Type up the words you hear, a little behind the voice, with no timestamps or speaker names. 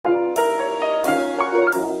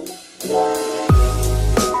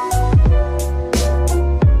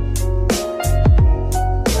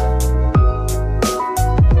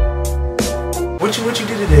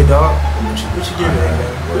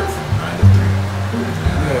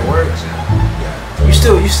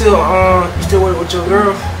you still work with your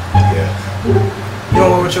girl? Yeah. You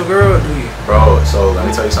don't work with your girl, do you? Bro, so let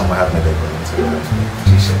me tell you something what happened today, bro. Let me tell you what happened.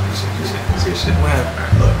 G-shit. G-shit. What happened?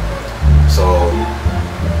 Alright, look. So,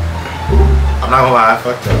 I'm not gonna lie, I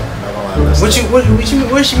fucked up. I'm not gonna lie,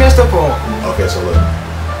 What she messed up on? Okay, so look.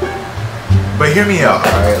 But hear me out,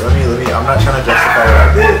 alright? Let me, I'm not trying to justify what I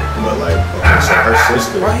did, but like, okay, so her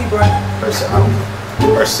sister. Why he brought? I don't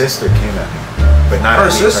know. Her sister came at me. But not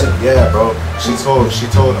her sister? Yeah, bro. She told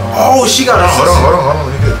oh, she got a sister. Hold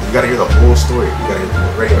on. You gotta hear the whole story. You gotta hear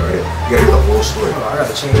right here. You gotta hear the whole story. Oh, I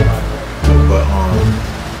gotta change my mind. But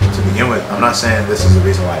to begin with, I'm not saying this is the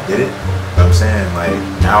reason why I did it. But I'm saying like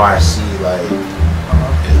now I see like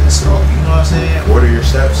it's all, you know what I'm saying? Order your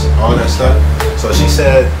steps, all that stuff. So she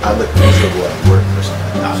said I look miserable at work or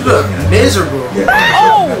something. You look miserable? Yeah.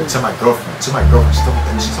 To my girlfriend. She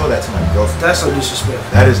told that to my girlfriend. That's so disrespectful.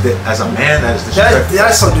 That is as a man, that is disrespectful.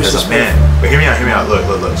 That's so disrespectful. As a man. But hear me out. Look.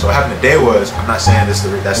 So what happened today was, I'm not saying that's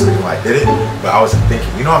the reason why I did it, but I wasn't thinking.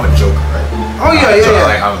 You know I'm a joker, right? Oh yeah.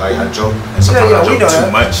 I joke, and sometimes I joke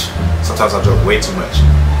too much. Sometimes I joke way too much.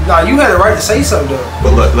 Nah, you had a right to say something though.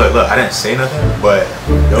 But look, I didn't say nothing, but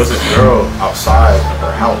there was this girl outside of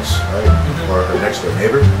her house, right? Or her next door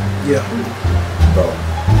neighbor. Yeah. Bro,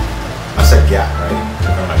 I said yeah, right?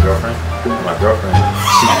 And my girlfriend,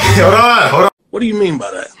 she, hold on. What do you mean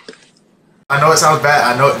by that? I know it sounds bad.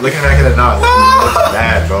 I know, looking back at it now, it looks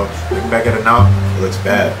bad, bro. Looking back at it now, it looks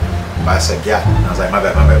bad. But I said yeah, and I was like, my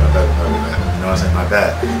bad. You know what I'm saying? My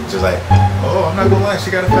bad. She was like, oh, I'm not gonna lie,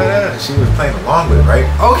 she got a fat ass. She was playing along with it, right?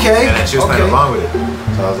 Okay. And then she was playing along with it.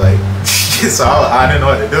 So I was like, so I didn't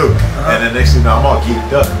know what to do. And then next thing you know, I'm all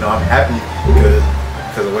geeked up. You know, I'm happy because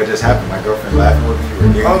of what just happened. My girlfriend laughing with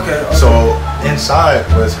me. Okay. So inside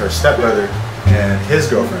was her stepbrother and his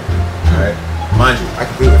girlfriend, right? Mind you, I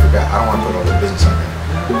completely forgot. I don't want to put all the business on there.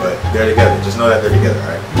 But they're together. Just know that they're together,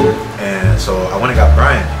 right? And so I went and got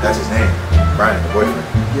Brian. That's his name. Brian, the boyfriend.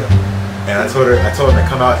 Yeah. And I told him to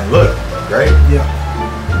come out and look, right? Yeah.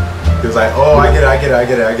 He was like, oh, I get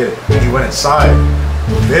it. And he went inside.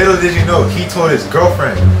 Little did you know, he told his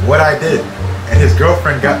girlfriend what I did. And his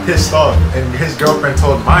girlfriend got pissed off. And his girlfriend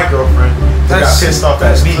told my girlfriend who got pissed off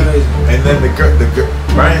at me. Crazy. And then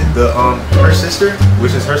Brian, her sister,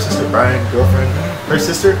 which is her sister, Brian's girlfriend, her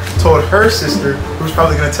sister told her sister, who's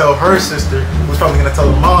probably gonna tell her sister, who's probably gonna tell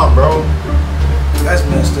the mom, bro. That's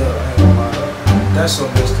messed up. I ain't gonna lie. That's so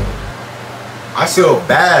messed up. I feel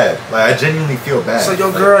bad. Like I genuinely feel bad. So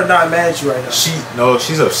your girl not mad at you right now?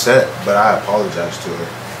 She's upset, but I apologize to her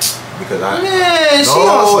because Man,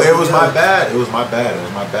 it was my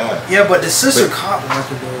bad. Yeah, but the sister cop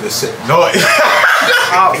blocking though. No,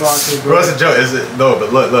 cop blocking, bro. Bro, it's a joke. No,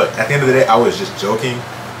 but look. At the end of the day, I was just joking.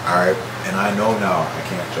 All right, and I know now I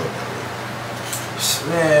can't joke that way.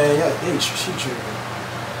 Man, yeah, she tripping.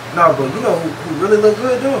 No, but you know who really look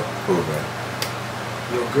good though? Who, man?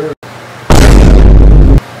 Your girl.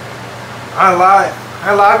 I lie. I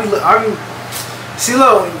be. See,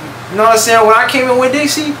 look. You know what I'm saying? When I came in with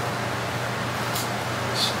Dixie,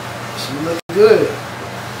 she looked good.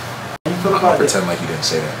 How you feel about that? Pretend like you didn't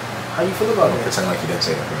say that. How you feel about that? Pretend like you didn't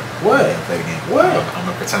say that, bro. What? Play the game. What? I'm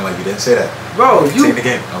gonna pretend like you didn't say that. Bro, you. Take the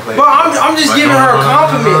game. I'll play Bro, I'm just giving her a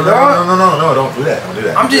compliment, dog. No, don't do that. Don't do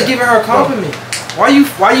that. I'm just giving her a compliment. Why you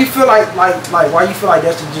feel like why you feel like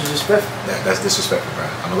that's disrespectful? That's disrespectful, bro.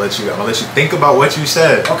 I'm gonna let you think about what you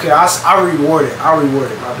said. Okay, I reward it. My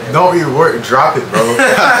bad. Don't reward it. Drop it, bro.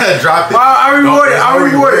 Drop it. I reward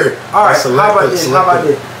it. All right. How about this?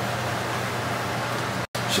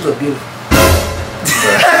 She look beautiful.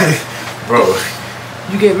 Bro.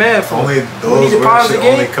 You get mad for only those words should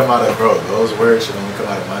only come out of Those words should only come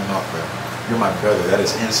out of my mouth, bro. You're my brother. That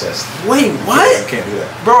is incest. Wait, what? You can't do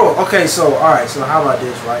that, bro. Okay, so all right. So how about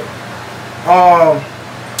this, right?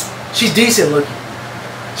 She's decent looking.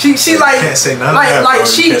 She like can't say none like of that, like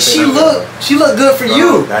bro. she look good for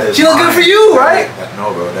you. She look good for you, right?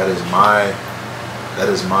 No, bro. That is my.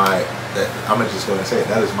 I'm gonna just go and say it.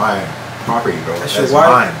 That is my property, bro. That's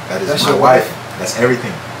mine. That is my wife. That's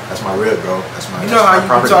everything. That's my rib, bro. That's my. You know how you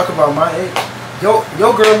can talk about my age? Your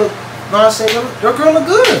girl look. No, I say your girl look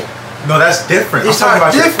good. No, that's different. It's I'm talking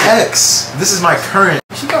about different. your ex. This is my current.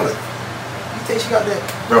 She got it. You think she got that?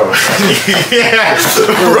 Bro. Yeah.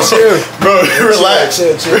 Bro, relax.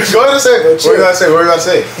 Chill. Go ahead and say. What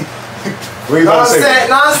are you gonna say?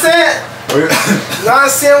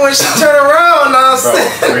 Nonsense when she turn around.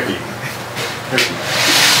 Nonsense. Bro, Ricky.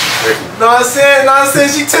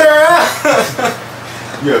 Nonsense she turn around.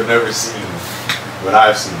 You have never seen what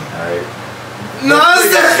I've seen, alright?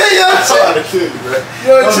 Nonsense, yo, chill.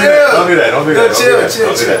 Yo, chill. Don't do that. Chill.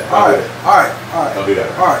 Alright. Don't do that.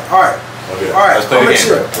 All right. Alright, I'm gonna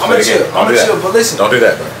chill. I'm gonna chill. But listen. Don't do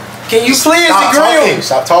that, bro. Can you please agree?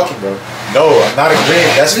 Stop talking, bro. No, I'm not agreeing.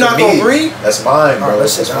 That's You're not gonna agree? That's mine, bro.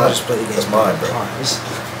 Let's just play the game. That's mine, bro.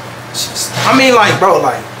 I mean, like, bro,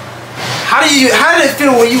 like, how did it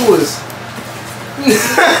feel when you was?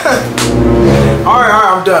 Alright,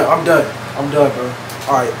 I'm done, bro.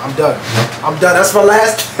 Alright, I'm done. That's my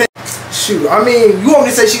last. Shoot, I mean, you want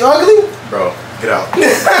me to say she ugly? Bro, get out. Get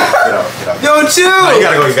out. Yo, chill. No, you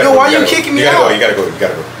gotta go. Yo, why you kicking me out? You gotta go.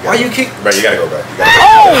 Why you kick? Bro, you gotta go, bro.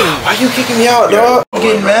 Why you kicking me out, dog? I'm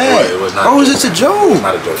getting mad. It was not. Oh, it was just a joke. It was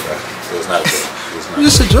not a joke, bro. It was not a joke. It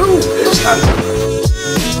was just a joke. It's not a joke.